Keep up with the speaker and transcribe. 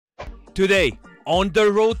Today, on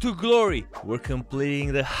the road to glory, we're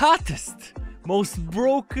completing the hottest, most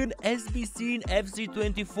broken SBC in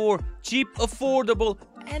FC24. Cheap, affordable,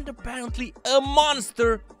 and apparently a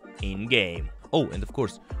monster in-game. Oh, and of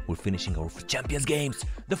course, we're finishing our Champions games.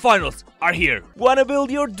 The finals are here. Wanna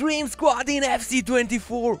build your dream squad in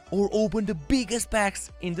FC24 or open the biggest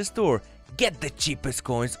packs in the store? Get the cheapest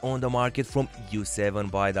coins on the market from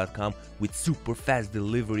u7buy.com with super fast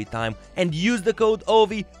delivery time and use the code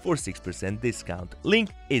OVI for 6% discount. Link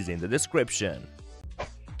is in the description.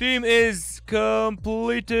 Team is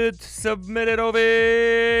completed. Submitted,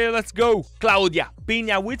 OVI. Let's go. Claudia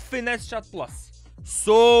Pina with Finesse Shot Plus.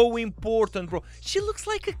 So important, bro. She looks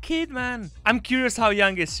like a kid, man. I'm curious how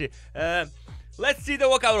young is she. Let's see the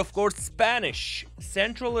walkout, of course. Spanish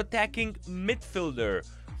central attacking midfielder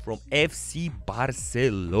from FC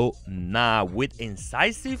Barcelona with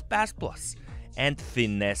incisive pass plus and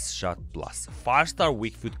finesse shot plus. 5-star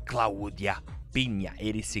weak foot Claudia Pina,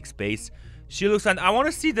 86 pace. She looks, and I want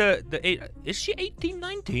to see the is she 18,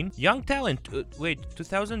 19? Young talent. Wait,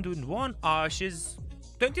 2001. She's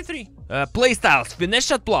 23. Playstyles: finesse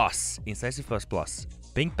shot plus, incisive pass plus,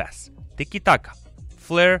 ping pass, tiki taka,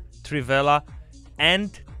 flair, trivela,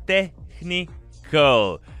 and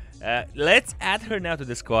technical. Let's add her now to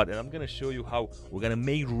the squad, and I'm gonna show you how we're gonna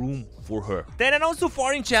make room for her. Then and also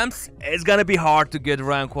foreign champs, it's gonna be hard to get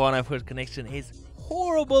rank 1. I've heard connection is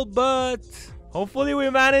horrible, but hopefully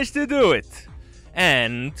we manage to do it.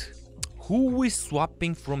 And who we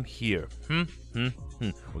swapping from here? We're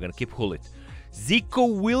gonna keep Hullet.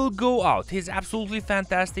 Zico will go out. He's absolutely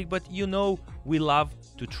fantastic, but you know we love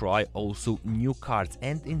to try also new cards.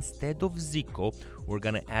 And instead of Zico, we're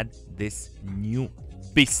gonna add this new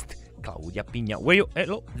beast, Claudia Pina. Where you?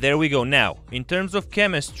 Hello? There we go. Now, in terms of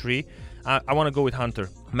chemistry, I want to go with Hunter.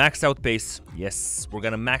 Max out pace. Yes, we're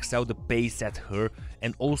gonna max out the pace at her.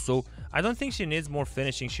 And also, I don't think she needs more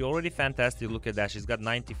finishing. She already fantastic. Look at that. She's got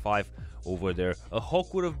 95 over there. A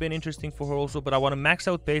Hawk would have been interesting for her also, but I want to max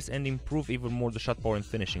out pace and improve even more the shot power and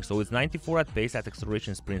finishing. So it's 94 at pace, at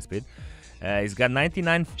acceleration, sprint speed. He's got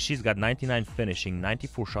 99, she's got 99 finishing,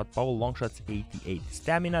 94 shot power, long shots 88,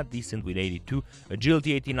 stamina decent with 82,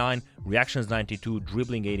 agility 89, reactions 92,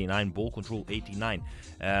 dribbling 89, ball control 89.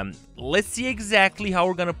 Let's see exactly how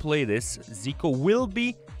we're gonna play this. Zico will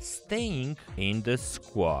be staying in the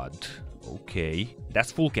squad. Okay,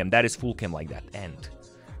 that's full cam, that is full cam like that. And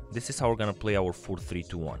this is how we're gonna play our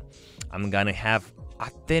 4-3-2-1. I'm gonna have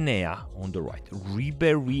Atenea on the right,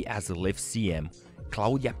 Ribery as a left CM,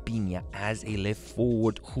 Claudia Pina as a left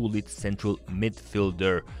forward, Hullet central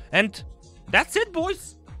midfielder. And that's it,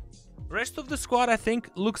 boys. Rest of the squad, I think,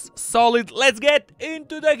 looks solid. Let's get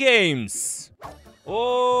into the games.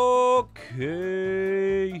 Okay.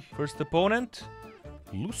 First opponent,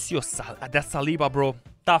 Lucio that's Saliba, bro.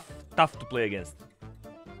 Tough to play against.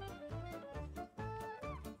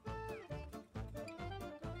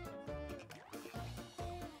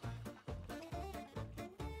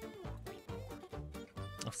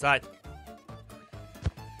 Offside.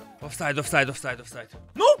 Offside.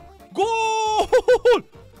 No! Goal!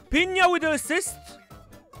 Pina with the assist.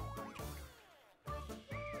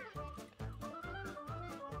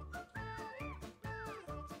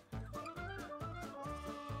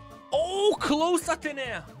 Oh, close,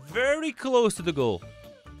 Atenea. Very close to the goal.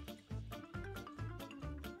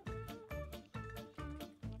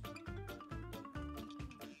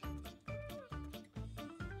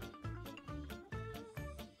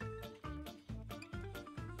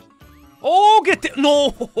 Oh, get it!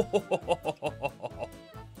 No!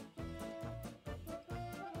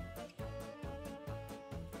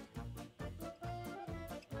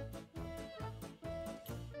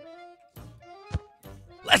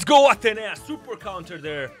 Let's go, Atenea! Super counter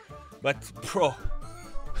there. But, bro.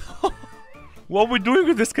 What are we doing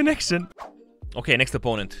with this connection? Okay, next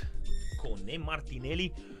opponent. Cone,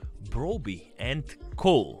 Martinelli, Broby, and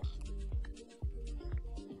Cole.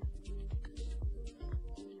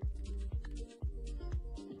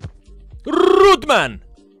 Rudman,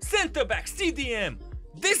 center back, CDM.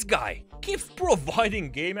 This guy keeps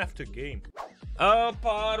providing game after game.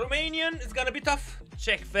 Romanian, it's gonna be tough.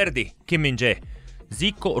 Czech, Ferdi, Kim Min-jae,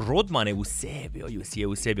 Zico, Rodman, Eusebio. You see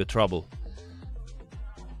Eusebio trouble.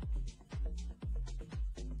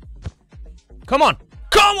 Come on,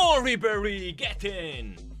 Ribery, get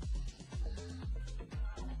in.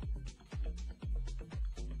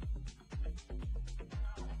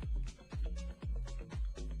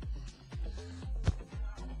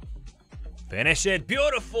 Finish it.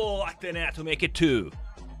 Beautiful. Atenea to make it 2.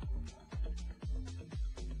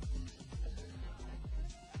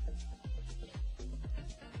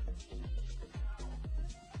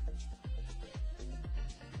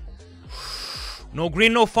 No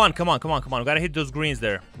green, no fun. Come on, come on, come on. We gotta hit those greens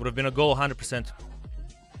there. Would have been a goal 100%.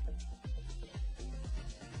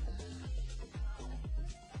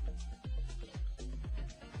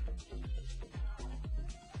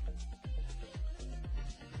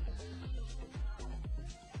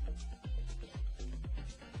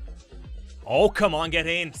 Oh, come on, get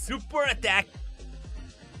in. Super attack.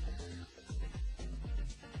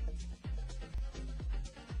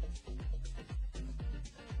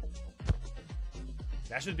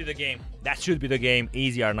 That should be the game. That should be the game.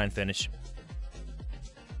 Easy R9 finish.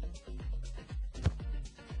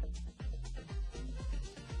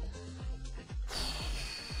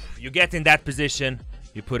 You get in that position,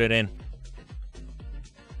 you put it in.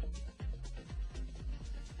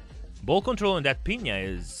 Ball control in that Pina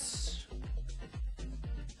is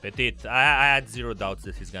petit. I had zero doubts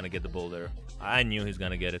that he's gonna get the ball there. I knew he's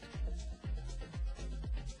gonna get it.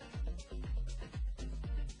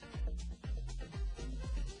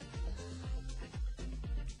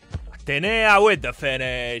 Atenea with the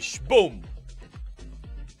finish. Boom.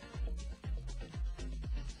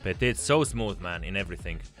 Petit, so smooth, man, in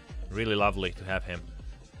everything. Really lovely to have him.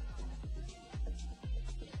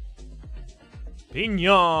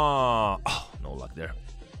 Pina. Oh, no luck there.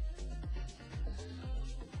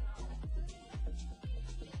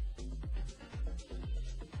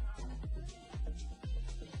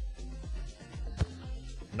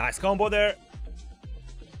 Nice combo there.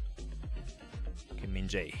 Kim Min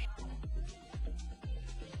Jae.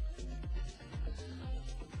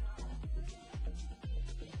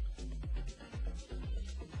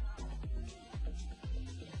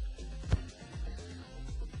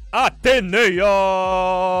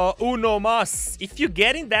 Atenea! Uno mas. If you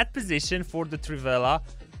get in that position for the Trivela,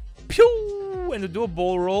 pew, and do a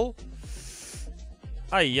ball roll.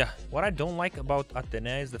 Yeah. What I don't like about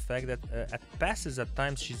Atenea is the fact that at passes at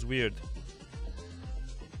times she's weird.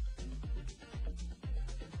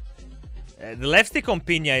 The left stick on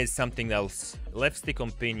Pina is something else. Left stick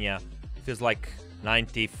on Pina feels like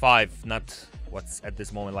 95, not what's at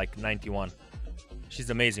this moment like 91. She's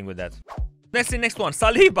amazing with that. Let's see next one.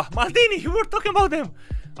 Saliba, Maldini, we were talking about them.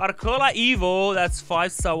 Arcola, Evo, that's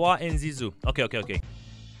 5, Sawa, and Zizou. Okay, okay, okay.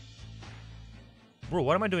 Bro,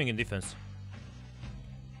 what am I doing in defense?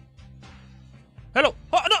 Hello.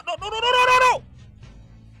 Oh, no, no, no, no, no, no, no, no.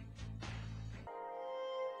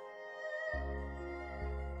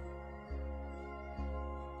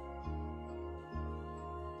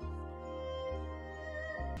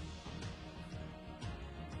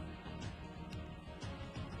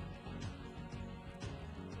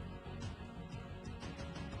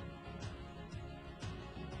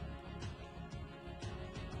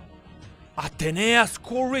 Atenea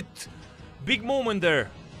score it! Big moment there.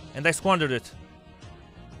 And I squandered it.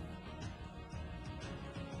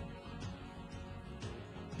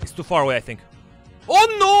 It's too far away, I think. Oh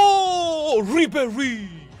no! Ribéry!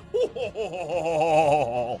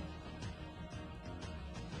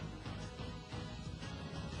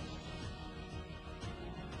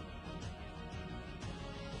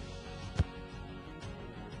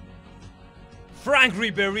 Frank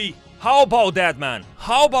Ribéry! How about that, man?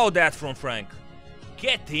 How about that from Frank?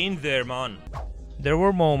 Get in there, man. There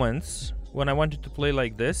were moments when I wanted to play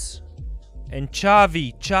like this. And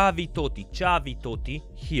Xavi Totti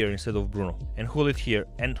here instead of Bruno. And Hullit here.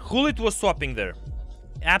 And Hullit was swapping there.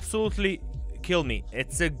 Absolutely kill me.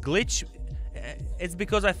 It's a glitch. It's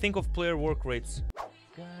because I think of player work rates.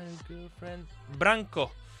 Guys, girlfriend. Branco.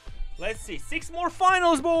 Let's see. 6 more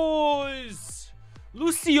finals, boys!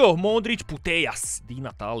 Lucio, Modric, Putellas, Di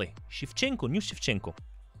Natale, Shevchenko, new Shevchenko.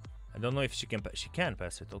 I don't know if she can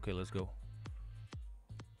pass it. Okay, let's go.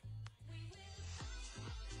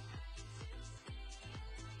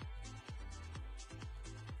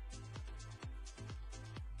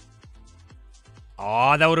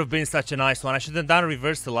 Oh, that would have been such a nice one. I should have done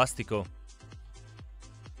reverse elastico.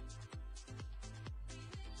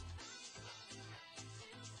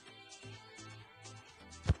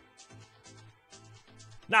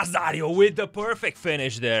 Nazario with the perfect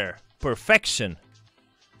finish there. Perfection.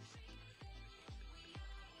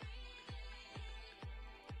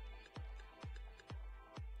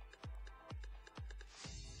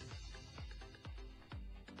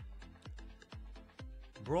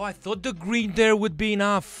 Bro, I thought the green there would be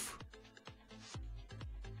enough.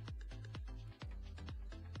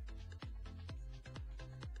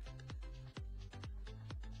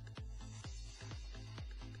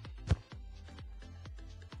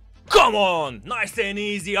 Come on! Nice and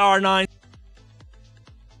easy, R9.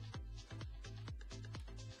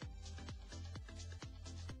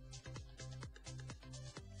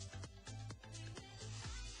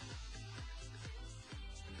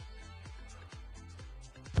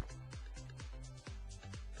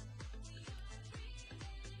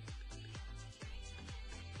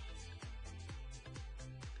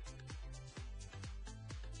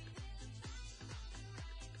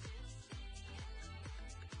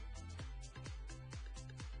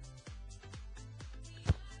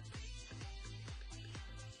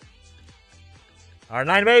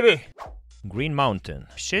 R9, baby. Green Mountain.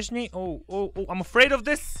 Szczęsny. Oh, I'm afraid of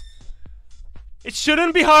this. It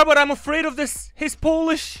shouldn't be hard, but I'm afraid of this. He's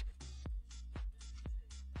Polish.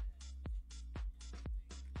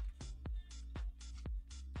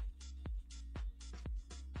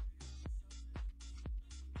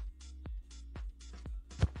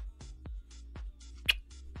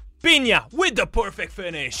 Piña with the perfect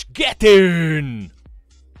finish. Get in.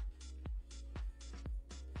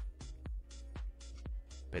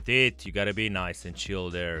 Petit, you gotta be nice and chill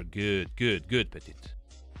there. Good, Petit.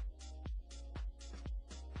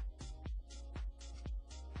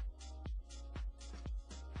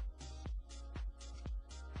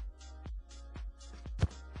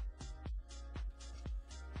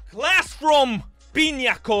 Class from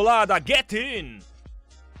Piña Colada, get in!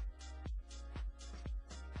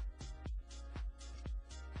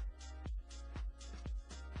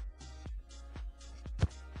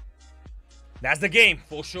 That's the game,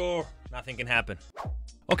 for sure. Nothing can happen.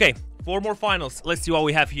 Okay, 4 more finals. Let's see what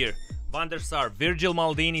we have here. Van der Sar, Virgil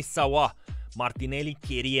Maldini, Sawa, Martinelli,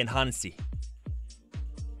 Kiri, and Hansi.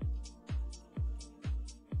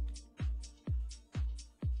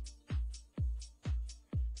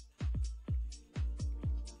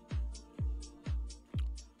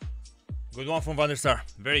 Good one from Van der Sar.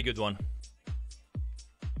 Very good one.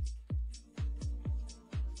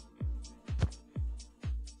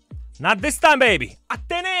 Not this time, baby.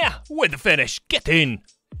 Atenea with the finish. Get in.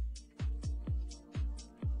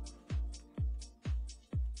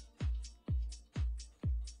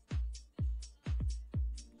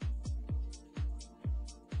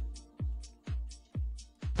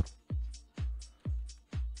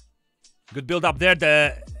 Good build up there.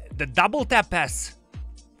 The double tap pass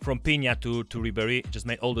from Piña to Ribéry just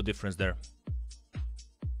made all the difference there.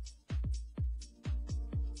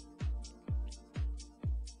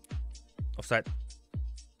 Offside.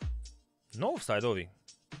 No offside, Ovi.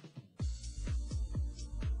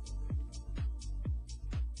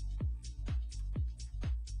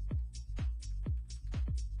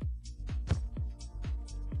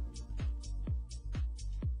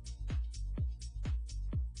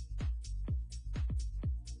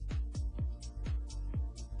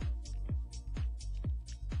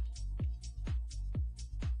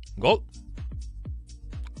 Goal.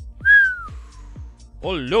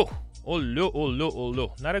 Oh, low. Oh,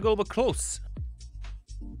 low. Not a goal, but close.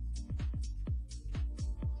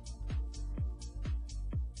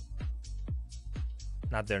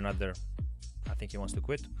 Not there. I think he wants to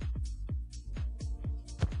quit.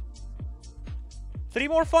 3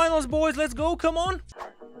 more finals, boys. Let's go. Come on.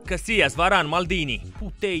 Casillas, Varane, Maldini.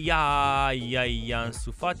 Puteia,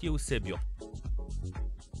 Ansu Fati, Eusebio.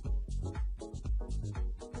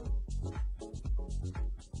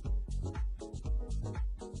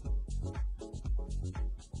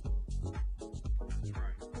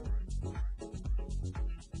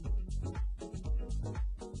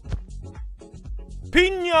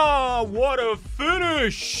 Piña! What a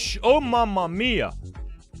finish! Oh, mamma mia!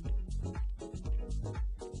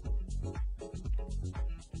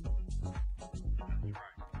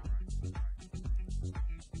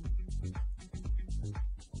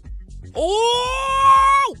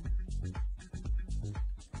 Oh!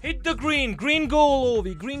 Hit the green! Green goal,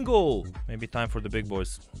 Ovi! Green goal! Maybe time for the big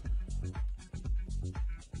boys.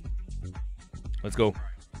 Let's go.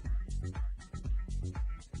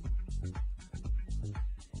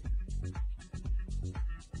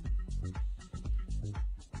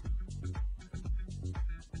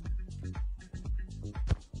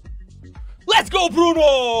 Let's go,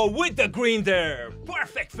 Bruno! With the green there.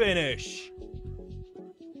 Perfect finish.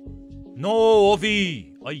 No,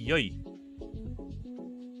 Ovi. Ay.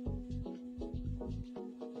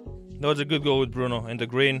 That was a good goal with Bruno and the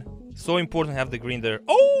green. So important to have the green there.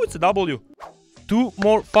 Oh, it's a W. 2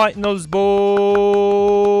 more finals, boys.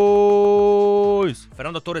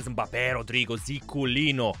 Fernando Torres, Mbappé, Rodrigo,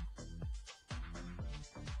 Ziculino.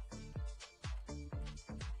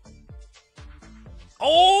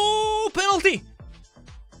 Oh, penalty!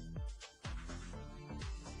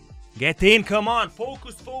 Get in, come on.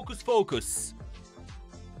 Focus.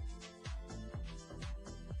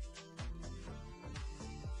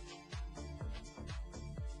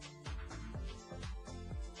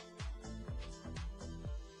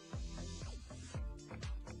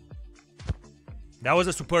 That was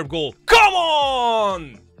a superb goal. Come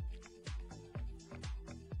on!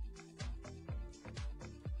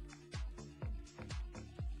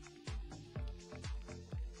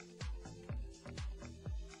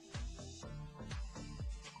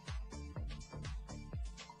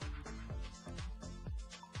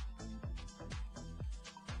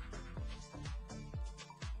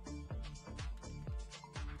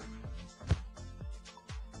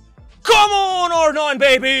 Come on, R9,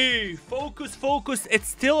 baby! Focus, focus. It's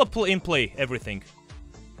still in play, everything.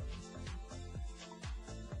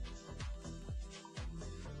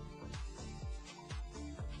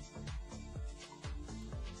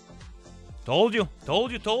 Told you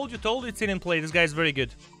it's in play. This guy is very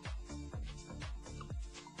good.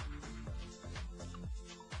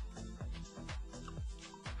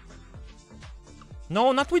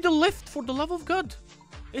 No, not with the lift, for the love of God.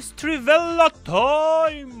 It's Trivella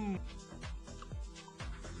time!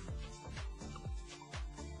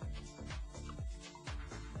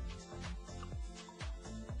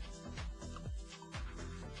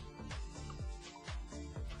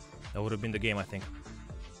 That would have been the game, I think.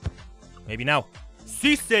 Maybe now.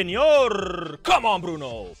 Si, senor! Come on,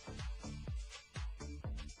 Bruno!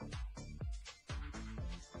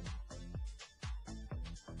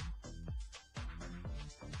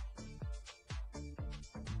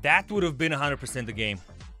 That would have been 100% the game.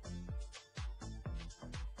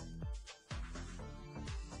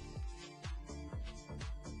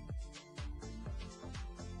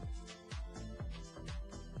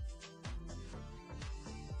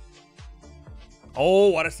 Oh,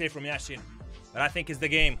 what a save from Yashin. But I think it's the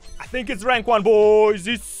game. I think it's rank 1, boys.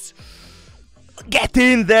 It's... Get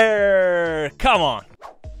in there! Come on.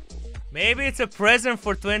 Maybe it's a present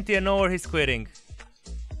for 20-0 or he's quitting.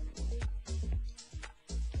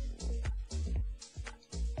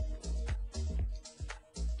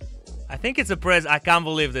 I think it's a present. I can't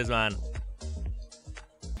believe this, man.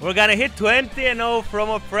 We're gonna hit 20-0 from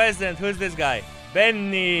a present. Who's this guy?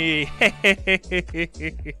 Benny.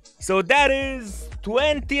 So that is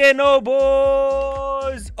 20-0,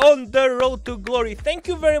 boys, on the road to glory. Thank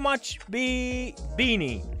you very much,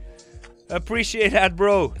 Beanie. Appreciate that,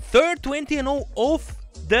 bro. Third 20-0 of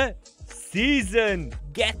the season.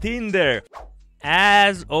 Get in there.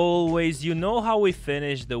 As always, you know how we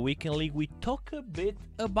finish the weekend league. We talk a bit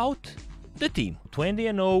about the team.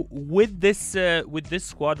 20-0 with this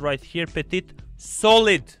squad right here. Petit,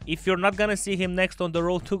 solid. If you're not gonna see him next on the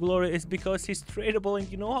road to glory, it's because he's tradable, and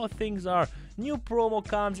you know how things are. New promo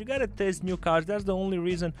comes, you gotta test new cards. That's the only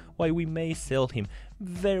reason why we may sell him.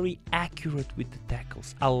 Very accurate with the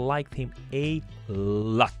tackles. I liked him a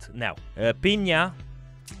lot. Now, Pina,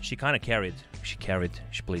 she kind of carried. She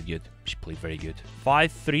played good. She played very good.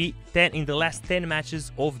 5-3, 10 in the last 10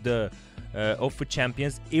 matches of the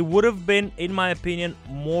champions. It would have been, in my opinion,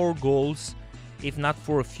 more goals if not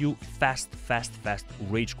for a few fast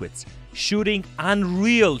rage quits. Shooting,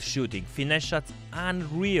 unreal shooting. Finesse shots,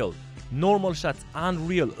 unreal. Normal shots,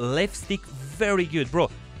 unreal. Left stick, very good.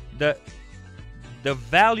 Bro, the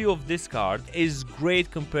value of this card is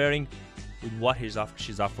great comparing with what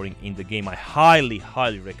she's offering in the game. I highly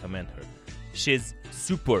recommend her. She's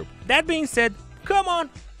superb. That being said, come on,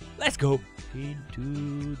 let's go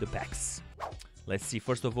into the packs. Let's see,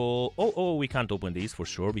 first of all, we can't open these for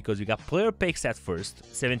sure because we got player packs at first.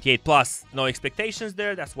 78 plus, no expectations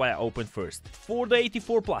there, that's why I opened first. For the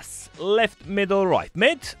 84 plus, left, middle, right.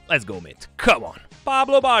 Mid, let's go mid, come on.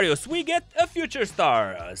 Pablo Barrios, we get a future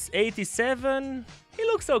stars. 87, he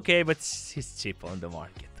looks okay, but he's cheap on the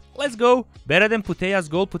market. Let's go. Better than Putea's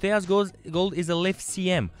gold. Putea's gold is a left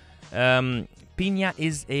CM. Pina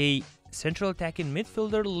is a central attacking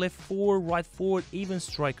midfielder, left forward, right forward, even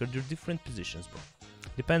striker. They're different positions, bro.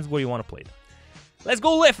 Depends where you want to play them. Let's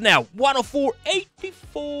go left now. 104,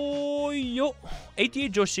 84, yo.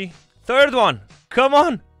 88 Joshi. Third one. Come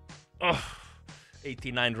on. Ugh.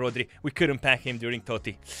 89 Rodri. We couldn't pack him during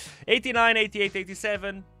Totti. 89, 88,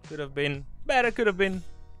 87. Could have been better, could have been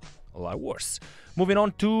a lot worse. Moving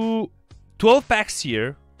on to 12 packs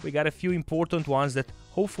here. We got a few important ones that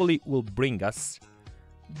hopefully will bring us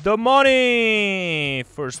the money.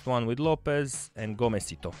 First one with Lopez and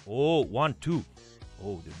Gomezito. Oh, 1, 2.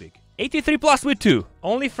 Oh, they're big. 83 plus with 2.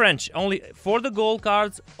 Only French. Only for the gold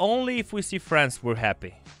cards. Only if we see France, we're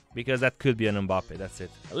happy. Because that could be an Mbappe. That's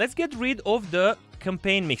it. Let's get rid of the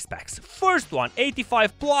campaign mix packs. First one,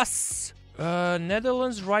 85 plus.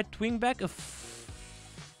 Netherlands right wing back.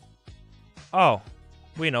 Oh,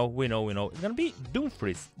 we know. It's gonna be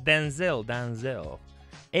Dumfries. Denzel.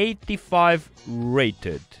 85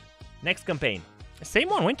 rated. Next campaign. Same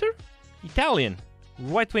one, Winter? Italian.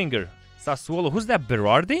 Right winger. Sassuolo. Who's that,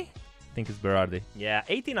 Berardi? I think it's Berardi. Yeah,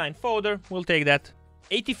 89 Fodder. We'll take that.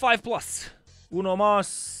 85 plus. Uno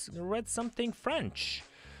mas. Read something French.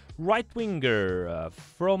 Right winger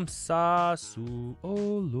from Sassuolo.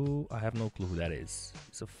 I have no clue who that is.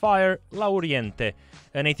 It's a fire. Lauriente.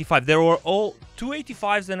 An 85. There were all 2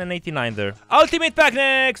 85s and an 89 there. Ultimate pack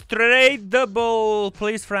next. Tradable.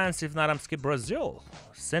 Please, France. If not, I'm skip Brazil.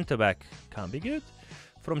 Center back. Can't be good.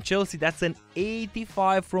 from Chelsea. That's an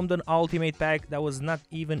 85 from the Ultimate Pack. That was not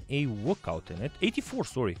even a walkout in it. 84,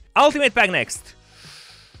 sorry. Ultimate Pack next.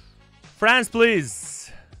 France,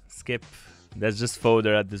 please. Skip. That's just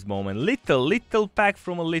fodder at this moment. Little pack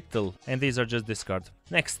from a little. And these are just discard.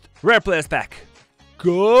 Next. Rare Players Pack.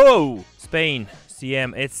 Go! Spain.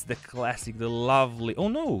 CM. It's the classic, the lovely. Oh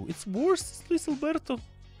no, it's worse. It's Luis Alberto.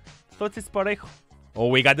 Thought it's Parejo. Oh,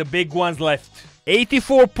 we got the big ones left.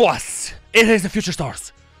 84 plus. It is the Future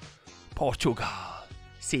Stars. Portugal.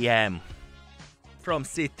 CM. From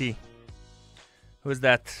City. Who's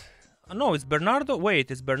that? Oh, no, it's Bernardo.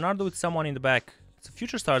 Wait, it's Bernardo with someone in the back. It's a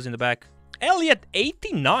Future Stars in the back. Elliot,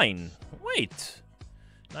 89. Wait.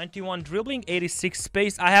 91 dribbling, 86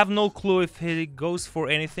 space. I have no clue if he goes for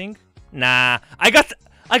anything. Nah. I got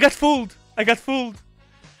fooled. I got fooled.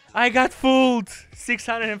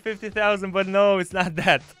 650,000, but no, it's not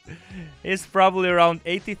that. It's probably around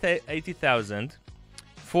 80,000.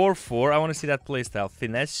 4-4. I want to see that playstyle.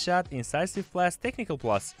 Finesse shot, incisive plus, technical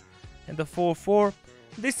plus. And the 4-4.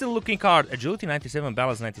 Decent looking card. Agility 97,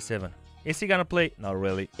 balance 97. Is he gonna play? Not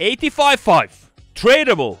really. 85-5.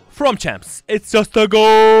 Tradable from champs. It's just a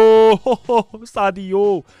go.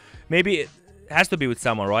 Sadio. Maybe it has to be with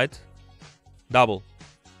someone, right? Double.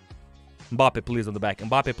 Mbappe, please, on the back.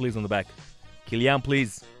 Mbappe, please, on the back. Kylian,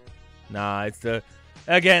 please. Nah, it's the...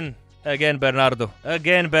 Again Bernardo.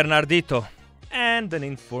 Again, Bernardito. And an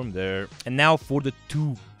inform there. And now for the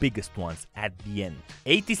two biggest ones at the end.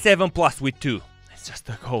 87 plus with 2. It's just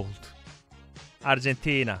a gold.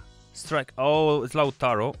 Argentina. Strike. Oh, it's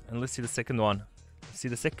Lautaro. And let's see the second one. See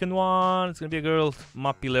the second one. It's gonna be a girl.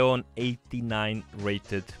 Mapi Leon, 89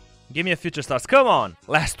 rated. Give me a Future Stars. Come on.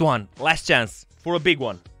 Last one. Last chance for a big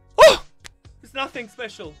one. Oh! It's nothing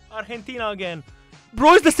special. Argentina again.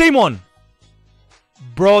 Bro, it's the same one.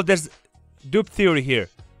 Bro, there's dupe theory here.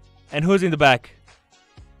 And who's in the back?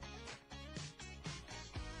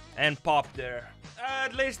 And pop there.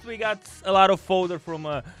 At least we got a lot of fodder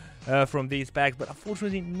from these packs, but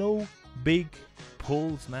unfortunately no big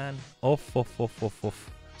pulls, man. Off.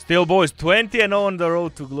 Still, boys, 20-0 on the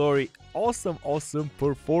road to glory. Awesome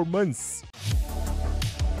performance.